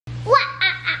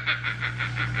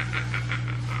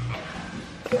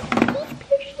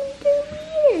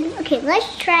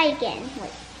let's try again.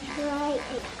 Wait, try it.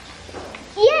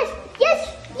 Yes,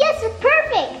 yes, yes, it's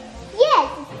perfect.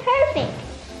 Yes, it's perfect.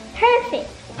 Perfect.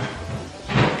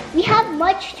 We have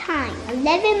much time.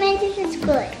 11 minutes is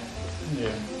good.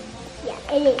 Yeah. Yeah,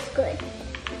 it is good.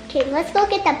 Okay, let's go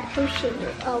get that potion we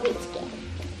always get.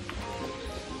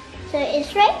 So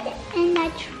it's right in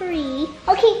that tree.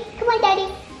 Okay, come on, Daddy.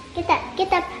 Get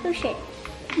that potion.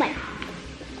 Come on.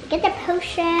 Get the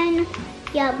potion.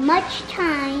 You have much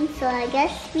time, so I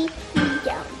guess we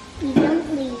don't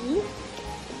leave.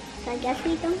 So I guess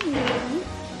we don't leave.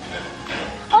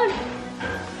 Oh,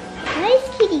 what is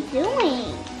Kitty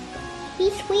doing?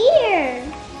 He's weird.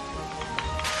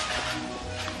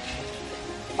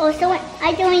 Oh, so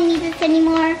I don't need this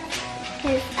anymore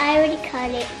because I already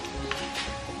cut it.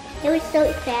 It was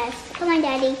so fast. Come on,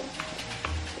 Daddy.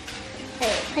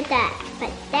 Okay, put that,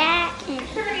 and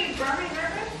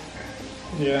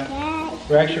Yeah. that.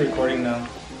 We're actually recording now.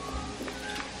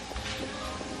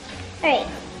 Alright,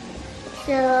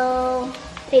 so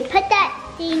we put that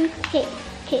thing. Okay,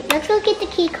 let's go get the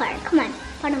key card. Come on,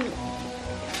 follow me.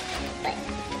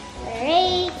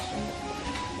 Alright.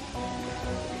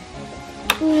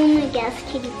 Boom, I guess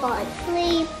Kitty fall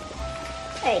asleep.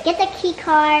 Alright, get the key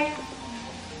card.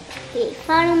 Okay,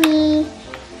 follow me.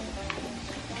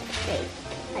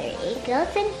 Alright, it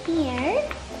goes in here.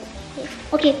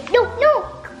 Okay, no,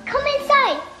 come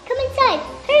inside. Come inside,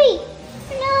 hurry.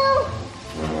 No.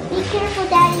 Be careful,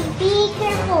 Daddy, be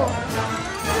careful.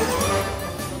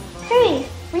 Hurry,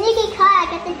 when you get caught, I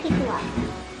got the kick you up.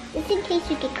 Just in case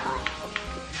you get caught.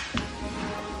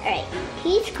 Alright,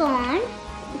 he's gone,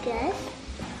 I guess.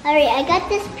 Alright, I got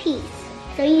this piece.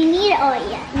 So you need it, oh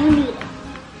yeah, you need it.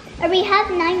 Alright, we have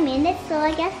 9 minutes, so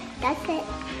I guess that's it.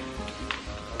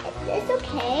 It's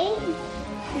okay.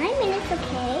 9 minutes,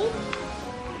 okay.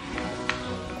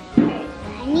 Alright,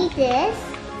 I need this.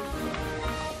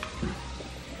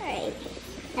 Alright,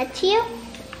 that's you.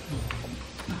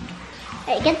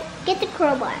 Alright, get the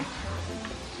crowbar.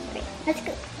 Alright, let's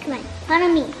go. Come on, follow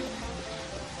me.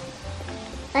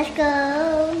 Let's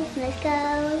go. Let's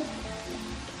go.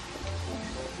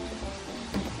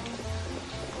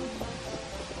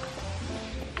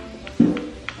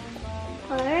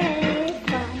 Alright,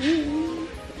 follow me.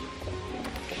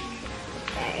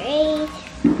 Alright.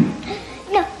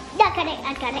 No, I got it. I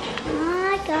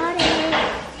got it.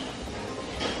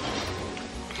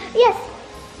 Yes.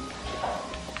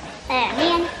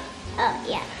 Man. Oh,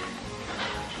 yeah.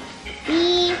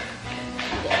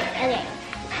 Okay.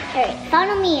 Alright,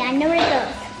 follow me. I know where it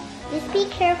goes. Just be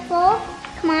careful.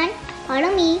 Come on,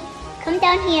 follow me. Come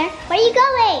down here. Where are you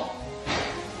going?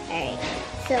 Alright,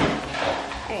 so,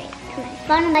 alright, come on.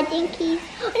 Follow my dinkies.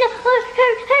 Oh, no,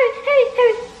 hurry.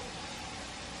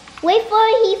 Wait for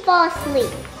he fall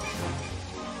asleep.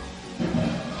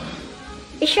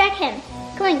 Distract him.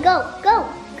 Come on, go.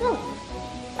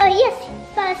 Oh, yes,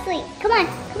 fall asleep. Come on.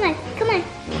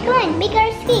 Make our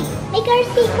escape.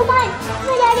 Come on,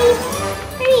 Daddy.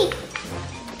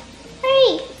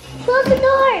 Hurry. Close the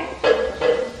door.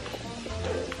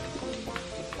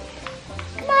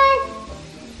 Come on.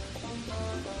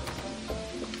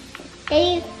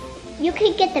 Daddy, you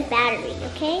can get the battery,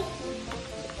 okay?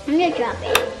 I'm gonna drop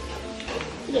it.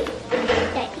 Okay,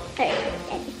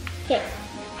 Daddy. Here.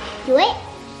 Do it.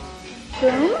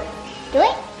 Boom. Do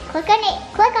it. Click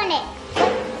on it.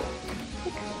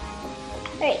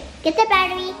 Alright, get the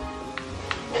battery.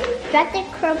 Drop the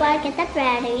crowbar, get the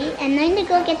battery, and then to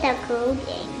go get the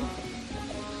coding.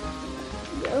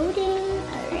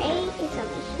 Alright, it's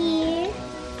over here.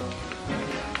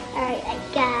 Alright, I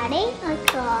got it.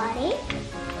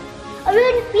 Oh,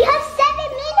 we have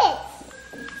 7 minutes.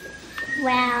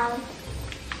 Wow.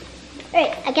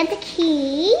 Alright, I got the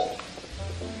key.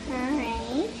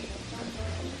 Alright,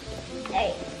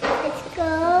 let's go.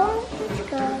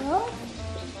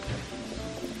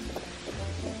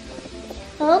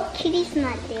 Oh, Kitty's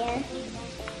not there.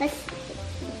 Oh,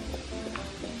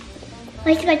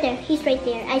 he's right there.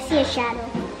 I see a shadow.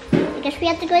 I guess we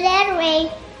have to go the other way.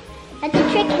 Have to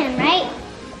trick him, right?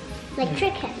 Like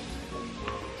trick him.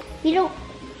 We don't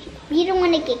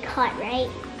want to get caught, right?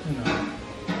 No.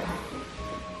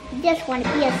 We just want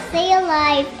to stay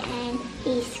alive and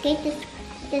escape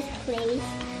this place.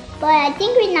 But I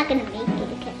think we're not gonna make it,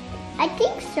 okay? I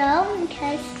think so,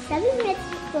 because 7 minutes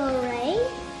is alright.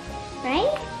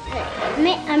 Right?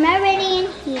 I'm already in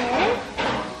here.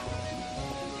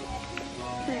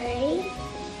 Alright.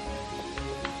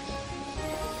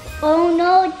 Oh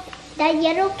no, that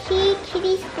yellow key,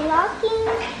 Kitty's blocking.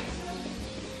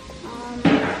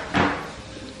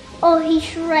 Oh,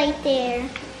 he's right there.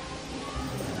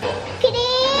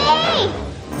 Kitty!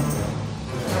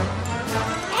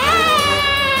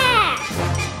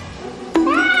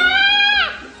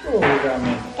 got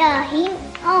me.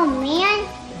 Oh man.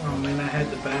 Oh man, I had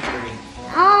the battery.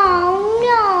 Oh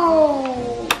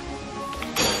no.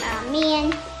 Oh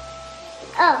man.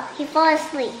 Oh, he fell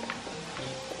asleep.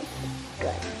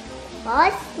 Good. Fall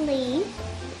asleep.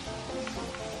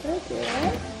 So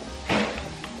good.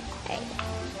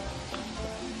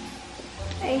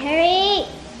 Alright, hurry.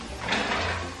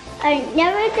 Alright,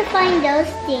 never have to find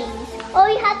those things. Oh,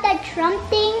 you have that Trump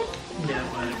thing? Yeah,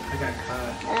 but I got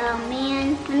caught. Oh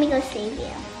man, let me go save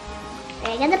you.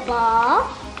 Alright, I got the ball.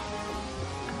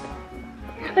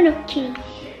 Oh no, Kitty.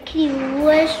 Kitty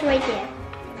was right there.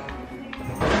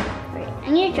 Alright, I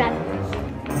need to drop this.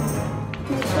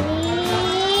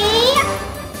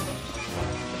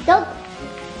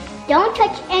 Don't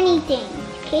touch anything.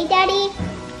 Okay, Daddy?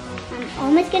 I'm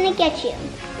almost gonna get you.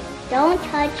 Don't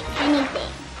touch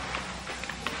anything.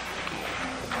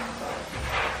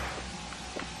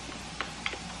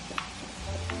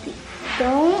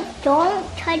 Don't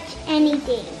touch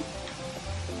anything.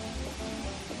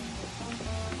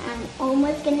 I'm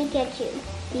almost gonna get you.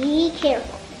 Be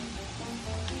careful.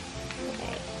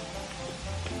 Okay.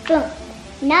 Boom.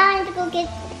 Now I have to go get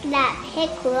that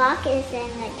pick lock is in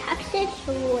the toxic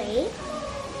way.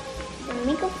 Let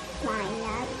me go find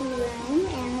that room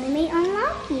and let me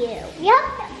unlock you. Yep,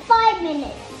 5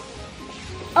 minutes.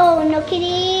 Oh no,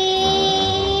 Kitty.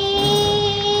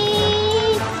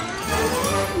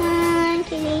 Come on,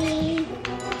 Kitty.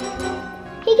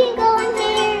 He can go in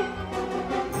there.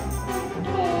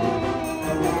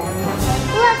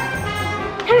 Look.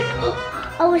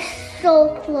 I was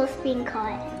so close being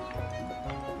caught.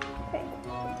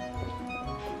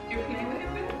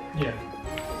 Yeah.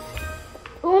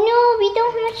 Oh no, we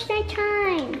don't have much more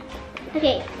time.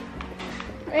 Okay.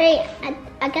 Alright,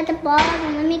 I got the ball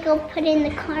and let me go put it in the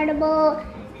carnival.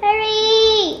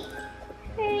 Hurry!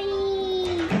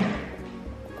 Hurry!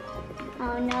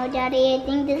 Oh no, Daddy, I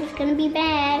think this is gonna be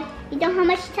bad. We don't have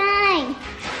much time.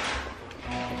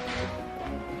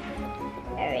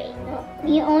 Alright,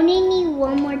 we only need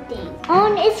one more thing.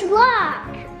 Oh, it's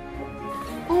locked!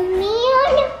 Oh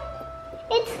man!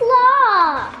 It's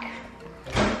locked!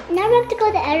 Now we have to go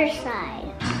to the other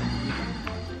side.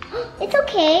 It's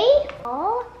okay.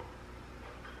 Oh.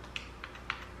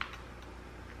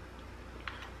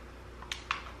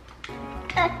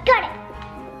 Got it.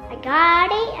 I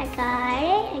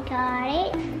got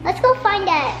it. Let's go find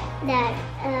that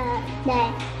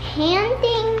hand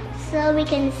thing so we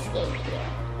can escape here.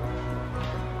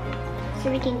 So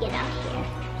we can get out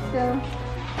here.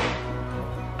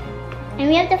 And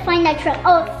we have to find that trunk.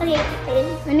 Oh, okay.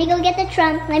 Let me go get the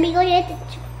trunk. Hurry, Daddy.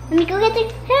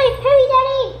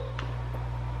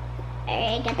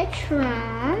 Alright, got the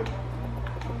trunk.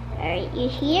 Alright, you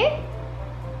here?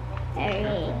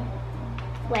 Alright.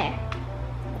 Where?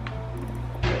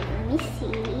 Let me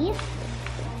see.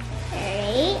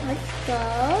 Alright, let's go.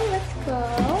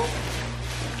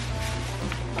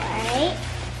 Alright.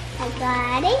 I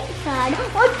got it.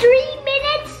 Oh, 3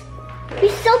 minutes?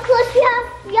 We're so close.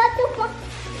 We have to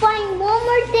find one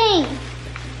more thing.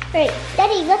 Alright,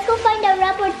 Daddy, let's go find that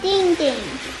rubber thing.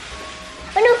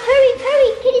 Oh no, hurry,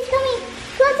 Kitty's coming.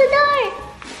 Close the door.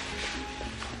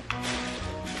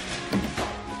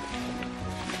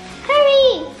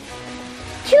 Hurry.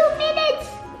 2 minutes.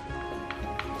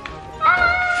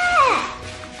 Ah!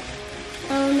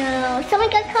 Oh no, someone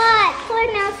got caught. Poor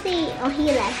Mousy. Oh, he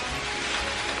left.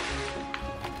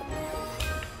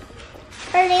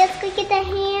 Alright, let's go get the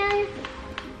hand.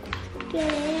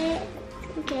 Get it.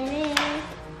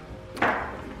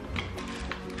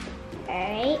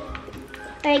 Alright.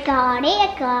 I got it.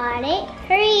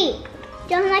 Hurry.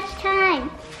 Don't have much time.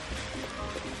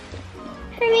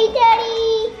 Hurry,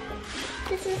 Daddy.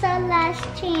 This is our last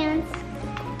chance.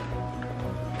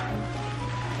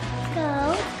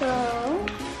 Go.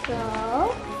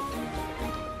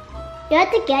 You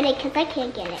have to get it because I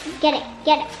can't get it. Get it.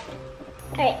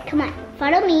 Alright, come on.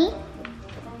 Follow me.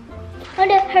 Oh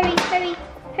no, hurry.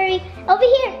 Over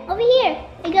here.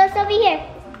 It goes over here.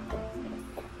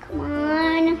 Come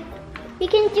on. We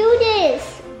can do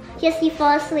this. Yes, you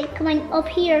fall asleep. Come on, up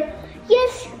here.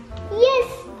 Yes.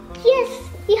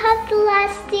 You have the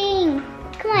last thing.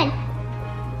 Come on.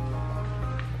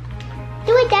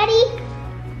 Do it, Daddy.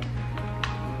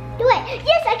 Do it.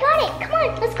 Yes, I got it. Come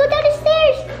on, let's go down the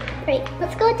stairs. Right,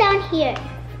 let's go down here.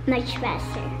 Much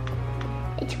faster.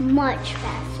 It's much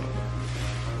faster.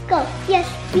 Let's go. Yes,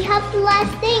 we have the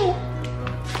last thing.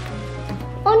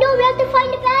 Oh no, we have to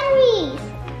find the batteries.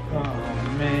 Oh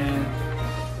man.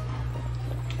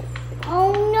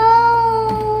 Oh no.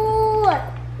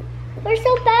 Where's the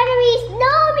batteries?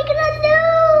 No, we're gonna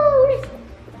lose.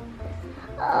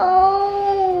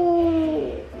 Oh.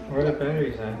 Where are the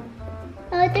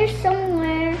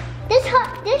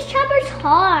this chopper's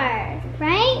hard,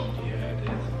 right? Yeah, it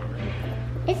is already.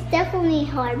 It's definitely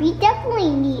hard. We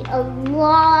definitely need a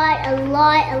lot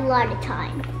of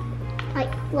time.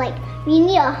 Like we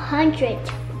need 100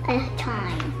 at a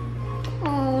time.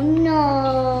 Oh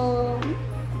no.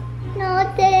 No,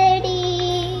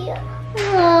 Daddy.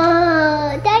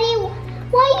 Oh, Daddy,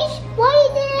 why you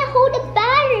didn't hold the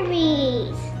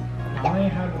batteries? I only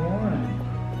had one.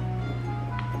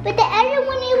 But the other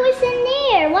one, it was in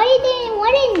there. Why you didn't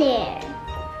want it in there?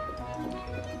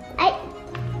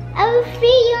 I was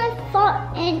afraid you would fall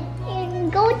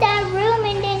and go that room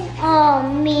and then, oh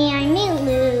man, I may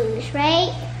lose,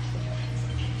 right?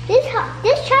 This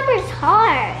chopper's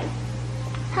hard.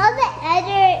 How the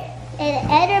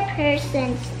other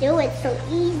persons do it so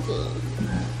easy?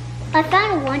 I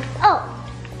found one. Oh,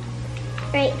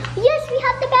 right. Yes, we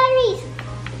have the batteries.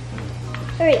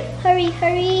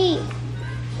 Hurry.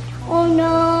 Oh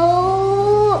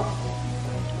no.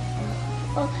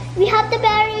 Oh, we have the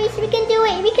batteries. We can do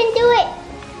it.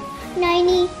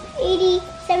 90, 80,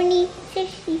 70,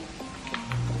 60.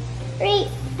 Right.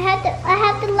 I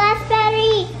have the last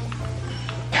battery.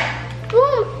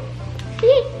 Boom.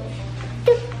 Okay.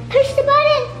 Push the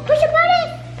button.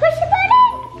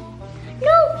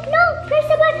 No, press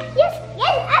the button. Yes,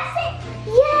 exit.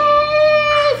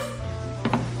 Yes.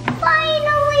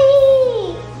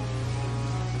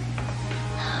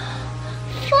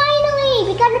 Finally,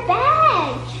 we got a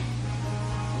badge.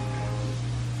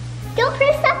 Don't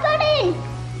press that button.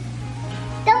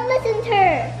 Don't listen to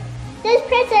her. Just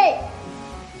press it.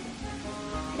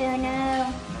 Oh no.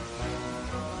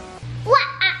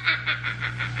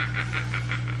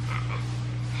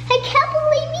 I can't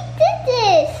believe we did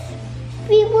this.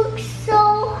 We worked so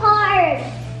hard.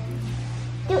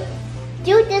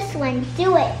 Do this one.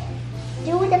 Do it.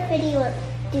 Do the video.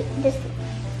 Do this.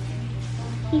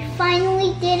 We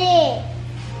finally did it.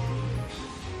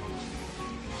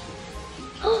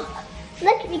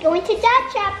 Look, we're going to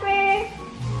that chapter.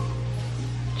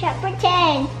 Chapter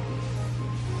 10.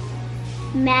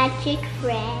 Magic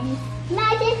Friends.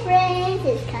 Magic Friends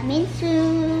is coming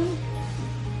soon.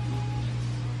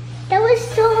 That was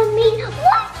so amazing.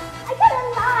 What? I got a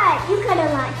lot. You got a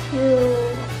lot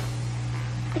too.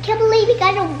 I can't believe we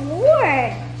got an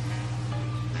award.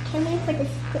 Can't wait for this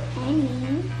to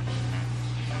end.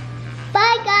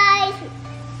 Bye guys.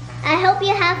 I hope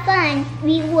you have fun.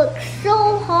 We worked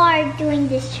so hard doing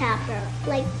this chapter.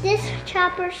 Like this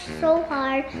chapter's so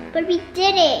hard, but we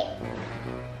did it.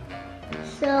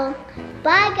 So,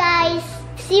 bye guys.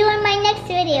 See you in my next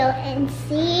video and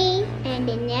see you in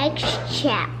the next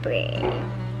chapter.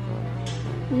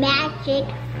 Magic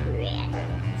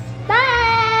Friends.